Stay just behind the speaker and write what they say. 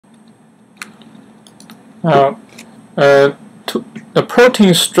Now, the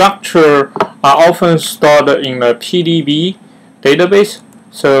protein structure are often stored in the PDB database.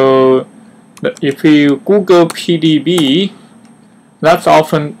 So if you Google PDB, that's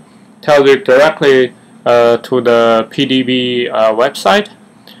often tells you directly to the PDB website.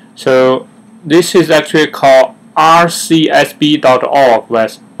 So this is actually called rcsb.org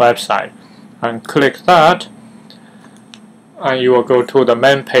website, and click that, and you will go to the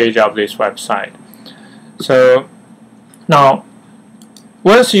main page of this website. So now,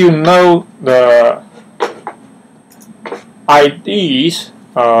 once you know the IDs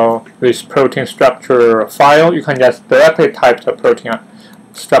of this protein structure file, you can just directly type the protein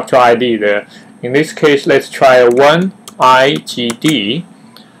structure ID there. In this case, let's try 1IGD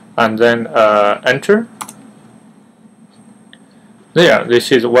and then enter. There,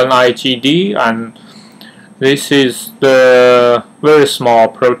 this is 1IGD, and this is the very small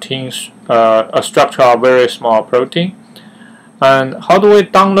proteins, a structure of very small protein. And how do we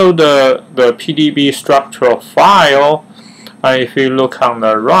download the PDB structural file? If you look on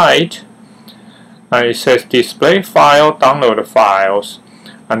the right, it says display file, download files,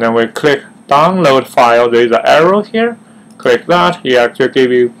 and then we click download file. There is an arrow here. Click that. It actually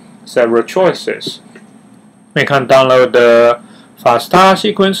gives you several choices. We can download the FASTA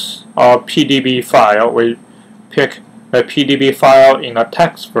sequence or PDB file. We pick the PDB file in a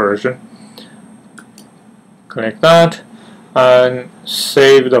text version. Click that and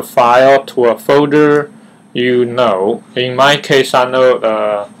save the file to a folder you know. In my case, I know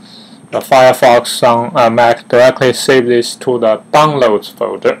the Firefox on Mac directly save this to the downloads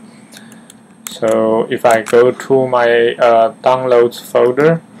folder. So if I go to my downloads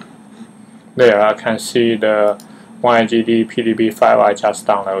folder, there I can see the 1IGD PDB file I just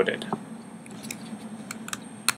downloaded.